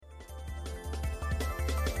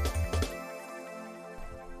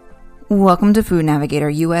Welcome to Food Navigator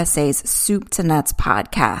USA's Soup to Nuts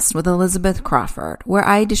podcast with Elizabeth Crawford, where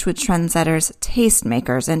I dish with trendsetters,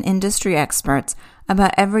 tastemakers, and industry experts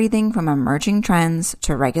about everything from emerging trends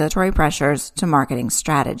to regulatory pressures to marketing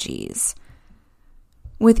strategies.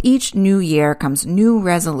 With each new year comes new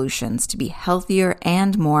resolutions to be healthier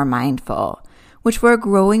and more mindful, which for a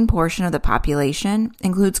growing portion of the population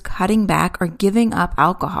includes cutting back or giving up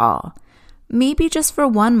alcohol. Maybe just for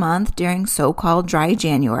 1 month during so-called dry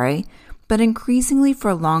January, but increasingly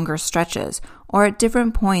for longer stretches or at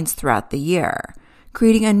different points throughout the year,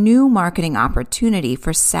 creating a new marketing opportunity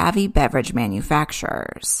for savvy beverage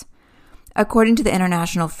manufacturers. According to the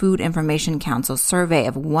International Food Information Council survey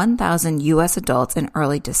of 1,000 U.S. adults in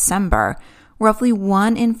early December, roughly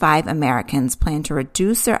 1 in 5 Americans plan to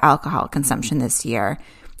reduce their alcohol consumption this year,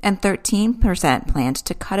 and 13% planned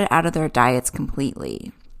to cut it out of their diets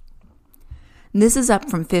completely. This is up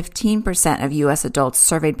from 15% of U.S. adults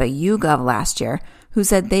surveyed by YouGov last year who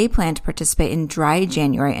said they plan to participate in Dry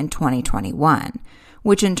January in 2021,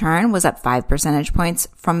 which in turn was up 5 percentage points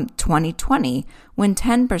from 2020 when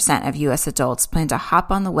 10% of U.S. adults plan to hop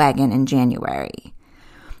on the wagon in January.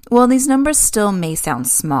 While these numbers still may sound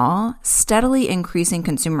small, steadily increasing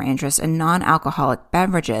consumer interest in non-alcoholic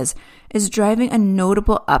beverages is driving a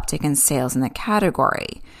notable uptick in sales in the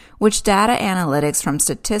category, which data analytics from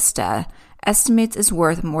Statista estimates is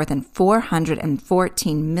worth more than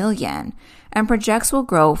 $414 million and projects will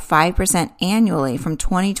grow 5% annually from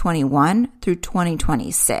 2021 through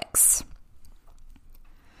 2026.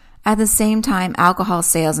 At the same time, alcohol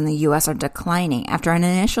sales in the U.S. are declining after an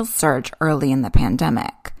initial surge early in the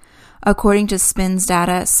pandemic. According to SPINS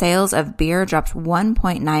data, sales of beer dropped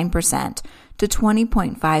 1.9% to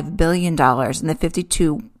 $20.5 billion in the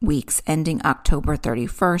 52 weeks ending October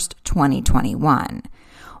 31st, 2021.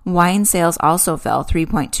 Wine sales also fell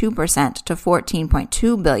 3.2% to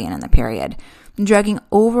 $14.2 billion in the period, dragging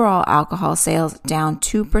overall alcohol sales down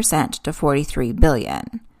 2% to $43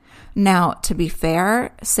 billion. Now, to be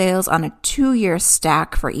fair, sales on a 2-year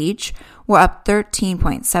stack for each were up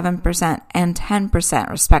 13.7% and 10%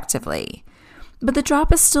 respectively. But the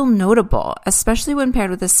drop is still notable, especially when paired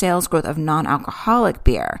with the sales growth of non-alcoholic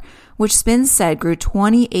beer, which SPINS said grew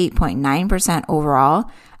 28.9% overall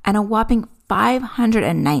and a whopping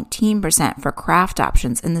 519% for craft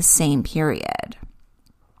options in the same period.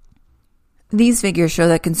 These figures show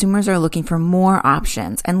that consumers are looking for more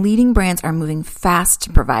options and leading brands are moving fast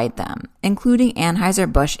to provide them, including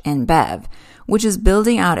Anheuser-Busch InBev, which is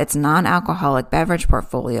building out its non-alcoholic beverage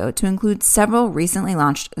portfolio to include several recently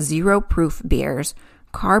launched zero-proof beers,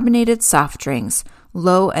 carbonated soft drinks,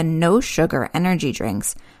 low and no sugar energy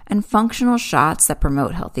drinks, and functional shots that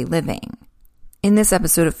promote healthy living. In this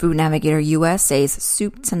episode of Food Navigator USA's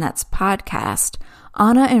Soup to Nuts podcast,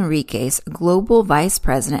 Ana Enriquez, Global Vice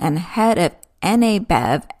President and Head of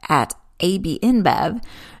NABev at AB InBev,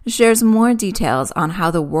 shares more details on how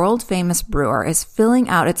the world-famous brewer is filling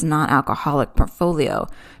out its non-alcoholic portfolio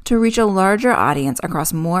to reach a larger audience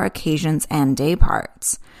across more occasions and day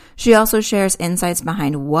parts. She also shares insights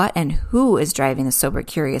behind what and who is driving the Sober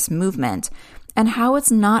Curious movement and how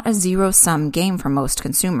it's not a zero-sum game for most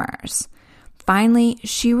consumers. Finally,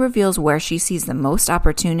 she reveals where she sees the most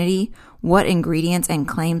opportunity, what ingredients and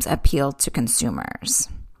claims appeal to consumers.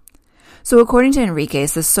 So according to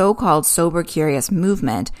Enriquez, the so-called Sober Curious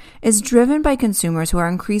movement is driven by consumers who are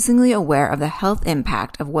increasingly aware of the health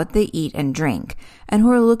impact of what they eat and drink, and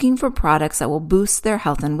who are looking for products that will boost their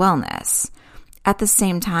health and wellness. At the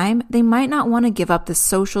same time, they might not want to give up the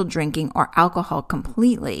social drinking or alcohol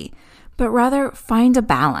completely, but rather find a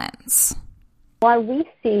balance. What we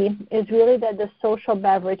see is really that the social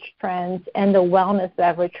beverage trends and the wellness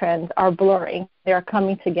beverage trends are blurring. They are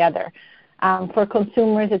coming together. For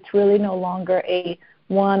consumers, it's really no longer a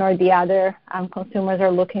one or the other. Consumers are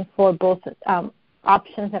looking for both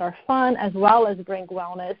options that are fun as well as bring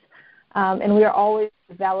wellness. And we are always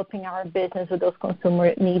developing our business with those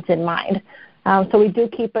consumer needs in mind. So we do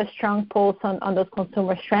keep a strong pulse on those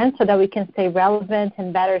consumer trends so that we can stay relevant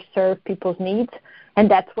and better serve people's needs. And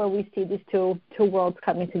that's where we see these two worlds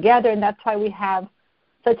coming together. And that's why we have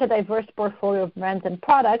such a diverse portfolio of brands and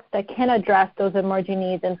products that can address those emerging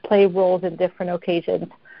needs and play roles in different occasions.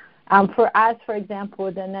 For us, for example,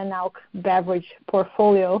 the non-alc beverage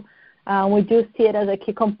portfolio, we do see it as a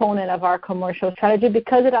key component of our commercial strategy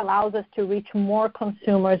because it allows us to reach more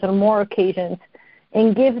consumers on more occasions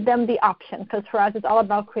and give them the option, because for us it's all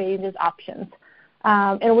about creating these options.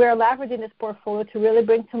 And we're leveraging this portfolio to really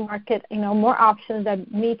bring to market, more options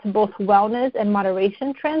that meet both wellness and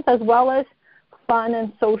moderation trends, as well as fun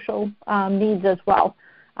and social needs as well.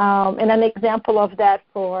 And an example of that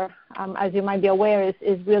for, as you might be aware,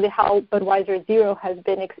 is really how Budweiser Zero has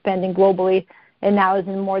been expanding globally and now is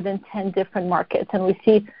in more than 10 different markets. And we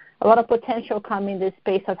see a lot of potential coming in this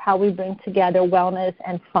space of how we bring together wellness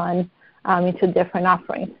and fun into different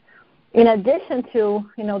offerings. In addition to,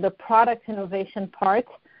 the product innovation part,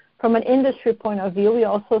 from an industry point of view, we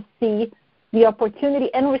also see the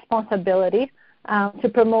opportunity and responsibility to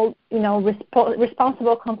promote,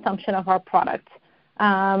 responsible consumption of our products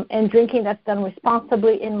and drinking that's done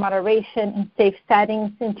responsibly in moderation in safe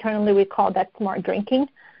settings. Internally, we call that smart drinking.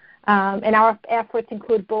 And our efforts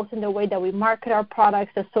include both in the way that we market our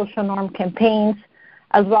products, the social norm campaigns,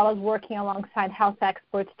 as well as working alongside health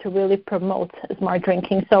experts to really promote smart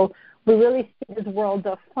drinking. So we really see this world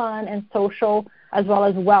of fun and social as well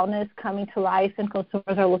as wellness coming to life, and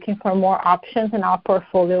consumers are looking for more options, and our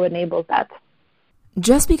portfolio enables that.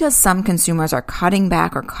 Just because some consumers are cutting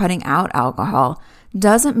back or cutting out alcohol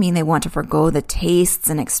doesn't mean they want to forgo the tastes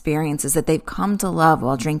and experiences that they've come to love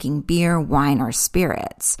while drinking beer, wine, or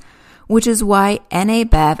spirits, which is why NA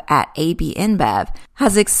Bev at AB InBev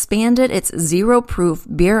has expanded its zero-proof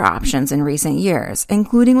beer options in recent years,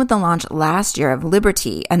 including with the launch last year of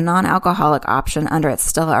Liberty, a non-alcoholic option under its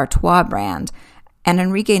Stella Artois brand, and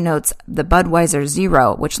Enrique notes the Budweiser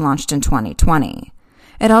Zero, which launched in 2020.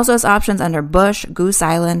 It also has options under Busch, Goose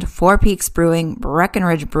Island, Four Peaks Brewing,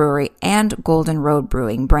 Breckenridge Brewery, and Golden Road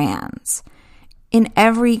Brewing brands. In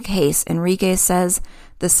every case, Enrique says,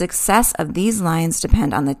 the success of these lines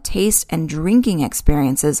depend on the taste and drinking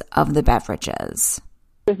experiences of the beverages.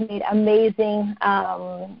 We've made amazing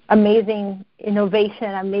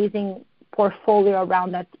innovation, amazing portfolio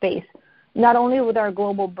around that space. Not only with our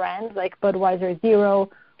global brands like Budweiser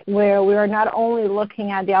Zero, where we are not only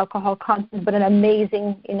looking at the alcohol content, but an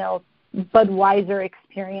amazing, Budweiser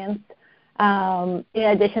experience. In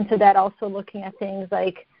addition to that, also looking at things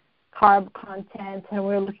like carb content, and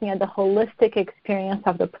we're looking at the holistic experience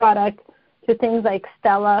of the product, to things like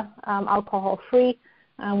Stella, alcohol-free,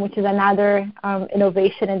 which is another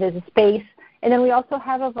innovation in this space. And then we also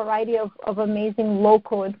have a variety of amazing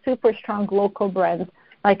local and super strong local brands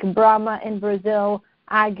like Brahma in Brazil,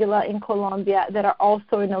 Aguila in Colombia, that are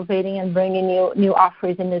also innovating and bringing new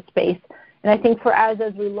offerings in this space. And I think for us,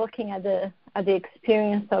 as we're looking at the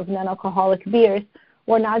experience of non-alcoholic beers,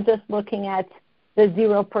 we're not just looking at the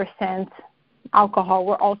 0% alcohol.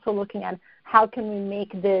 We're also looking at how can we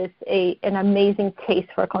make this an amazing taste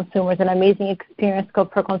for consumers, an amazing experience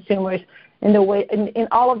for consumers in the way in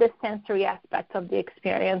all of the sensory aspects of the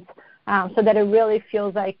experience, so that it really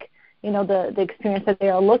feels like the experience that they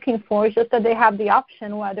are looking for, is just that they have the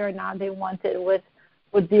option whether or not they want it with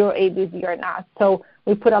zero ABV or not. So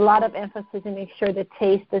we put a lot of emphasis in making sure the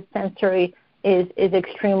taste, the sensory is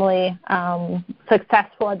extremely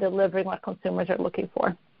successful at delivering what consumers are looking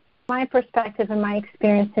for. My perspective and my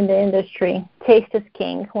experience in the industry, taste is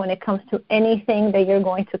king when it comes to anything that you're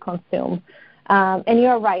going to consume. And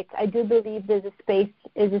you're right. I do believe this space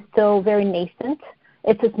is still very nascent.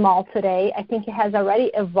 It's small today. I think it has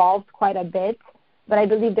already evolved quite a bit, but I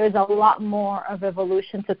believe there's a lot more of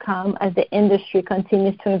evolution to come as the industry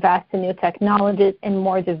continues to invest in new technologies and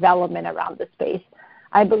more development around the space.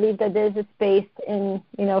 I believe that there's a space in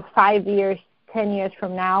 5 years, 10 years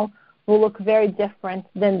from now will look very different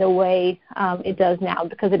than the way it does now,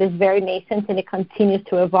 because it is very nascent and it continues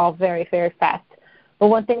to evolve very, very fast. But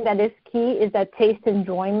one thing that is key is that taste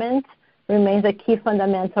enjoyment remains a key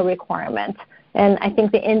fundamental requirement. And I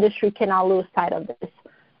think the industry cannot lose sight of this.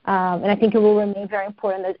 And I think it will remain very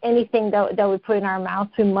important that anything that we put in our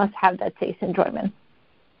mouths, we must have that taste enjoyment.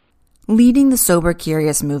 Leading the Sober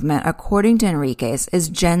Curious movement, according to Enriquez, is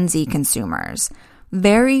Gen Z consumers,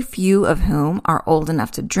 very few of whom are old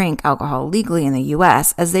enough to drink alcohol legally in the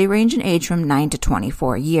U.S., as they range in age from 9 to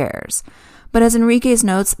 24 years. But as Enriquez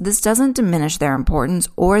notes, this doesn't diminish their importance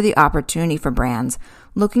or the opportunity for brands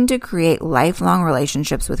looking to create lifelong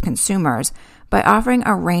relationships with consumers by offering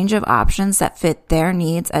a range of options that fit their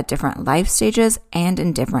needs at different life stages and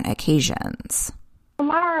in different occasions.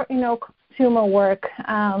 From our, consumer work,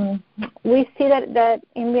 we see that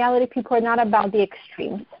in reality people are not about the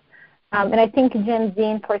extremes. And I think Gen Z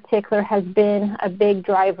in particular has been a big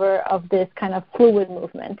driver of this kind of fluid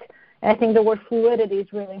movement. And I think the word fluidity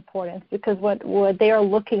is really important, because what they are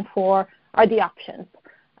looking for are the options.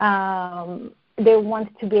 They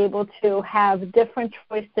want to be able to have different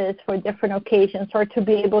choices for different occasions, or to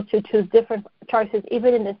be able to choose different choices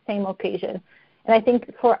even in the same occasion. And I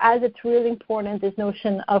think for us it's really important, this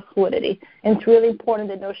notion of fluidity. And it's really important,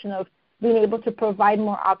 the notion of being able to provide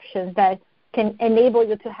more options that can enable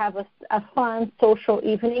you to have a fun social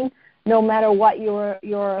evening no matter what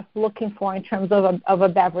you're looking for in terms of a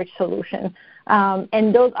beverage solution.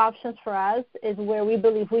 And those options for us is where we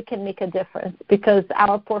believe we can make a difference, because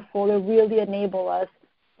our portfolio really enable us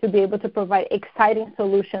to be able to provide exciting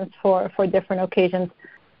solutions for different occasions.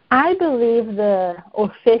 I believe the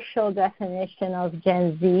official definition of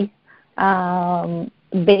Gen Z,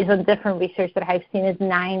 based on different research that I've seen, is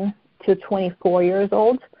 9 to 24 years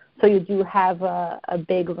old. So you do have a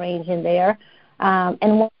big range in there. And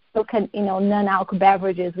when we look at non-alcoholic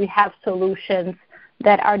beverages, we have solutions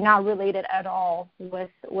that are not related at all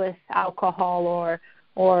with alcohol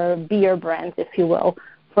or beer brands, if you will.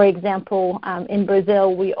 For example, in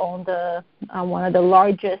Brazil, we own one of the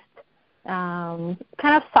largest kind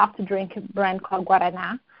of soft drink brand called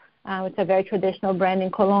Guaraná. It's a very traditional brand.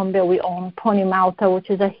 In Colombia, we own Pony Malta, which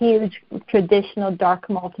is a huge traditional dark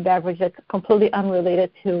malt beverage that's completely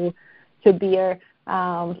unrelated to beer.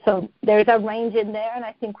 So there's a range in there, and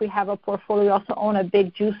I think we have a portfolio. We also own a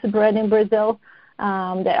big juice brand in Brazil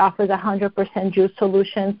that offers 100% juice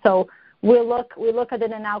solution. So we look at the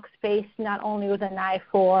non-alc space not only with an eye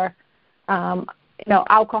for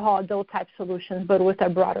alcohol adult type solutions, but with a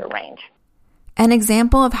broader range. An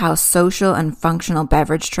example of how social and functional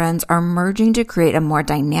beverage trends are merging to create a more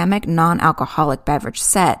dynamic non-alcoholic beverage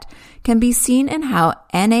set can be seen in how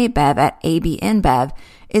NA Bev at AB InBev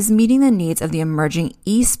is meeting the needs of the emerging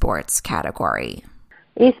esports category.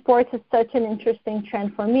 Esports is such an interesting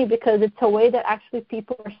trend for me because it's a way that actually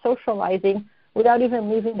people are socializing without even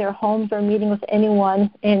leaving their homes or meeting with anyone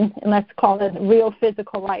in let's call it, real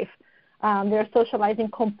physical life. They're socializing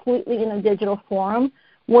completely in a digital forum,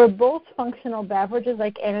 where both functional beverages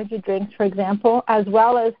like energy drinks, for example, as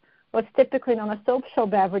well as what's typically known as social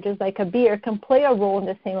beverages like a beer, can play a role in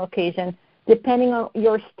the same occasion, depending on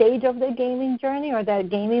your stage of the gaming journey or that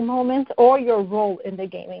gaming moment or your role in the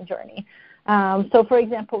gaming journey. So, for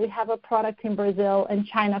example, we have a product in Brazil and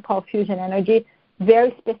China called Fusion Energy,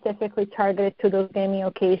 very specifically targeted to those gaming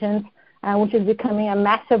occasions, which is becoming a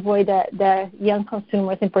massive way that young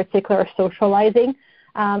consumers in particular are socializing.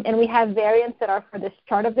 And we have variants that are for the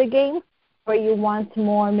start of the game, where you want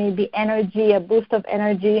more maybe energy, a boost of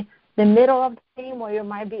energy, the middle of the game where you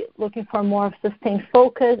might be looking for more of sustained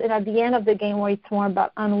focus, and at the end of the game where it's more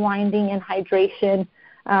about unwinding and hydration.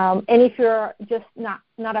 And if you're just not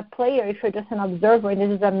a player, if you're just an observer, and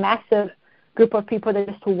this is a massive group of people that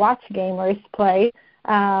just watch gamers play,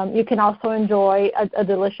 you can also enjoy a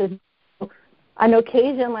delicious. An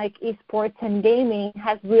occasion like esports and gaming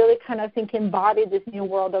has really kind of, I think, embodied this new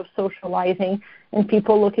world of socializing and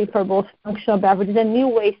people looking for both functional beverages and new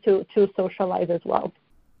ways to socialize as well.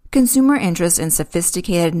 Consumer interest in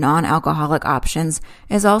sophisticated non-alcoholic options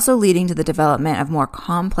is also leading to the development of more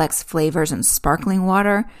complex flavors in sparkling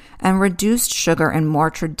water and reduced sugar in more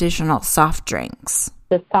traditional soft drinks.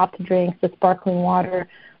 The soft drinks, the sparkling water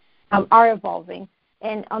are evolving.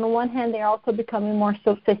 And on the one hand, they're also becoming more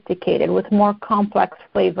sophisticated with more complex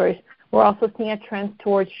flavors. We're also seeing a trend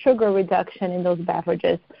towards sugar reduction in those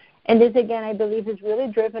beverages. And this, again, I believe is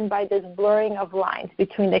really driven by this blurring of lines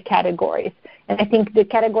between the categories. And I think the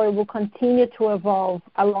category will continue to evolve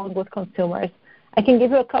along with consumers. I can give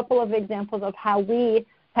you a couple of examples of how we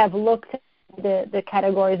have looked at the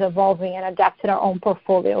categories evolving and adapted our own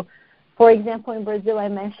portfolio. For example, in Brazil, I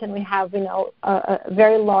mentioned we have, a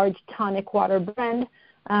very large tonic water brand.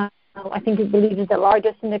 I believe it's the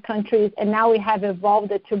largest in the country. And now we have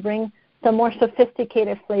evolved it to bring some more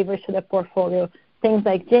sophisticated flavors to the portfolio. Things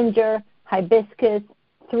like ginger, hibiscus,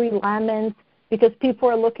 3 lemons, because people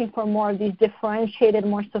are looking for more of these differentiated,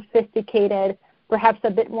 more sophisticated, perhaps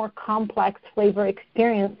a bit more complex flavor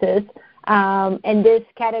experiences. And this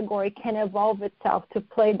category can evolve itself to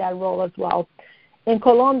play that role as well. In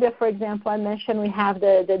Colombia, for example, I mentioned we have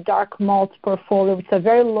the dark malt portfolio. It's a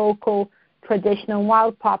very local, traditional,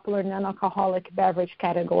 wild, popular, non-alcoholic beverage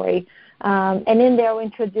category. And in there we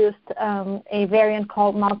introduced a variant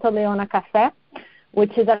called Malta Leona Café,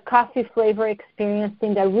 which is a coffee flavor experience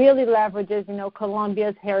thing that really leverages,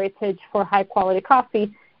 Colombia's heritage for high-quality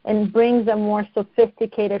coffee and brings a more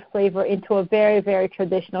sophisticated flavor into a very, very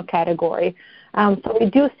traditional category. So we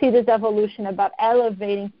do see this evolution about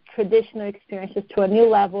elevating traditional experiences to a new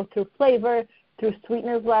level through flavor, through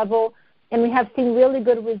sweetness level, and we have seen really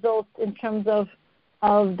good results in terms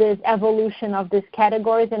of this evolution of these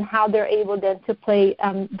categories and how they're able then to play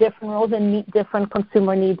different roles and meet different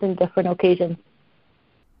consumer needs in different occasions.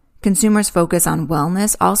 Consumers' focus on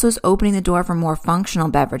wellness also is opening the door for more functional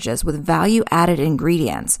beverages with value-added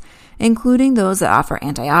ingredients, including those that offer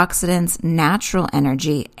antioxidants, natural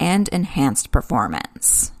energy, and enhanced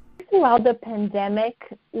performance. Throughout the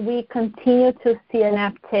pandemic, we continue to see an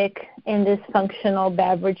uptick in this functional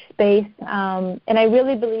beverage space. And I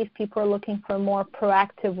really believe people are looking for more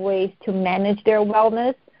proactive ways to manage their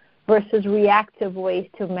wellness versus reactive ways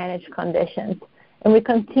to manage conditions. And we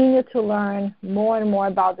continue to learn more and more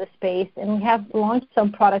about the space, and we have launched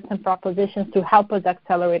some products and propositions to help us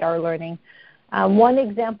accelerate our learning. One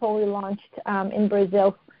example we launched in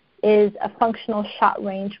Brazil is a functional shot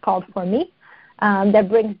range called For Me that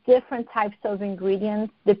brings different types of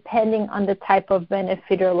ingredients depending on the type of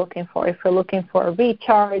benefit you're looking for. If you're looking for a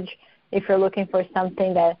recharge, if you're looking for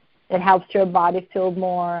something that helps your body feel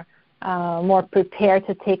more prepared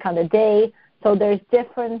to take on the day. So there's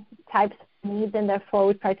different types of needs, and therefore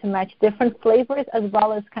we try to match different flavors as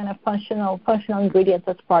well as kind of functional ingredients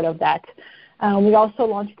as part of that. We also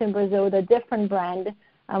launched in Brazil with a different brand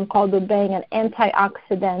called Bang, an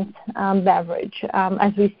antioxidant beverage,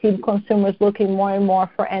 as we see consumers looking more and more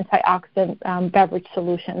for antioxidant beverage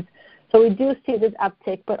solutions. So we do see this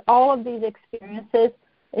uptick, but all of these experiences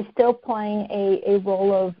is still playing a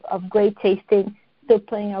role of great tasting, still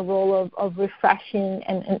playing a role of refreshing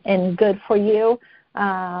and good for you,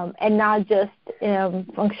 and not just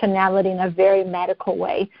functionality in a very medical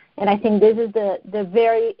way. And I think this is the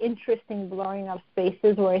very interesting blurring of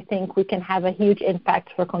spaces where I think we can have a huge impact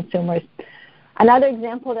for consumers. Another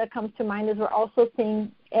example that comes to mind is we're also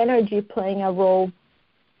seeing energy playing a role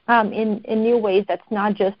in new ways that's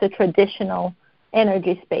not just the traditional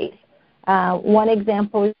energy space. One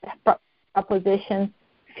example is proposition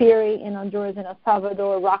Fury in Honduras and El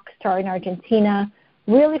Salvador, Rockstar in Argentina,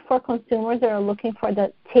 really for consumers that are looking for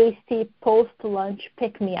the tasty post-lunch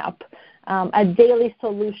pick-me-up, a daily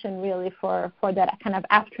solution really for that kind of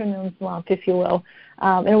afternoon slump, if you will.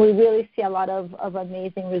 And we really see a lot of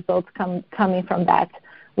amazing results coming from that.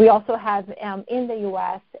 We also have in the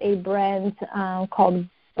U.S. a brand called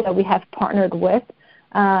that we have partnered with.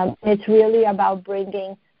 It's really about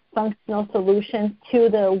bringing functional solutions to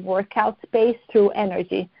the workout space through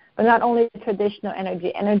energy, but not only traditional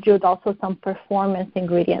energy with also some performance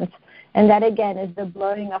ingredients. And that, again, is the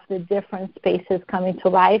blurring of the different spaces coming to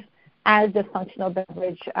life as the functional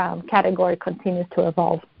beverage category continues to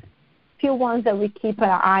evolve. A few ones that we keep an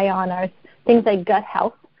eye on are things like gut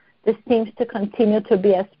health. This seems to continue to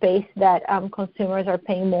be a space that consumers are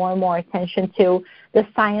paying more and more attention to. The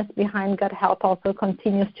science behind gut health also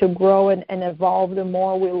continues to grow and evolve the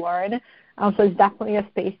more we learn. So it's definitely a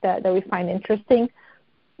space that we find interesting.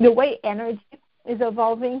 The way energy is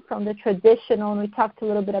evolving from the traditional, and we talked a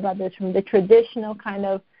little bit about this, from the traditional kind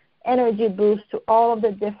of energy boost to all of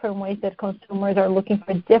the different ways that consumers are looking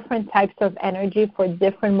for different types of energy for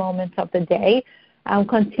different moments of the day,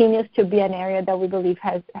 continues to be an area that we believe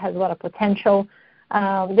has a lot of potential.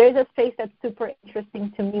 There's a space that's super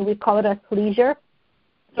interesting to me. We call it athleisure.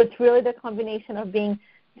 So it's really the combination of being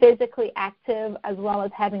physically active as well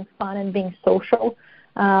as having fun and being social.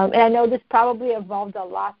 And I know this probably evolved a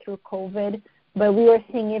lot through COVID, but we were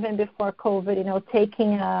seeing even before COVID,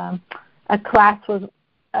 taking a class was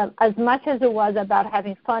as much as it was about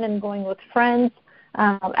having fun and going with friends,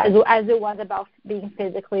 as it was about being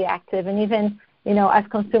physically active. And even, as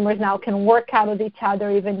consumers now can work out with each other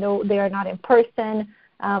even though they are not in person,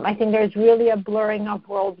 I think there's really a blurring of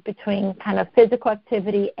worlds between kind of physical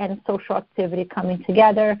activity and social activity coming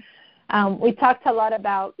together. We talked a lot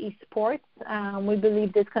about esports. We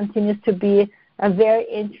believe this continues to be a very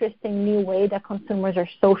interesting new way that consumers are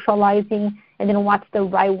socializing, and then what's the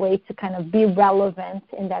right way to kind of be relevant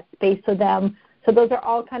in that space for them. So those are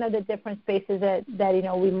all kind of the different spaces that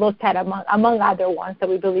we looked at among other ones that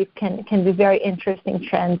we believe can be very interesting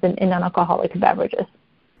trends in non-alcoholic beverages.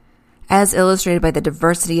 As illustrated by the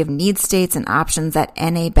diversity of need states and options that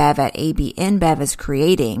NA Bev at AB InBev is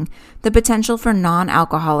creating, the potential for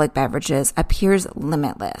non-alcoholic beverages appears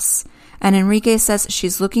limitless. And Enrique says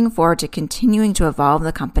she's looking forward to continuing to evolve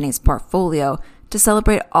the company's portfolio to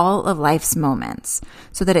celebrate all of life's moments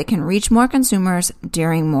so that it can reach more consumers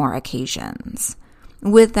during more occasions.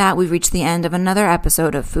 With that, we've reached the end of another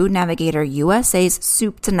episode of Food Navigator USA's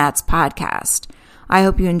Soup to Nuts podcast. I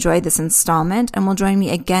hope you enjoyed this installment and will join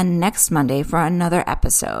me again next Monday for another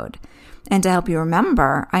episode. And to help you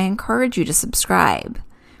remember, I encourage you to subscribe.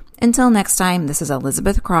 Until next time, this is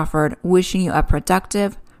Elizabeth Crawford wishing you a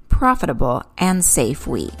productive, profitable, and safe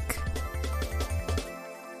week.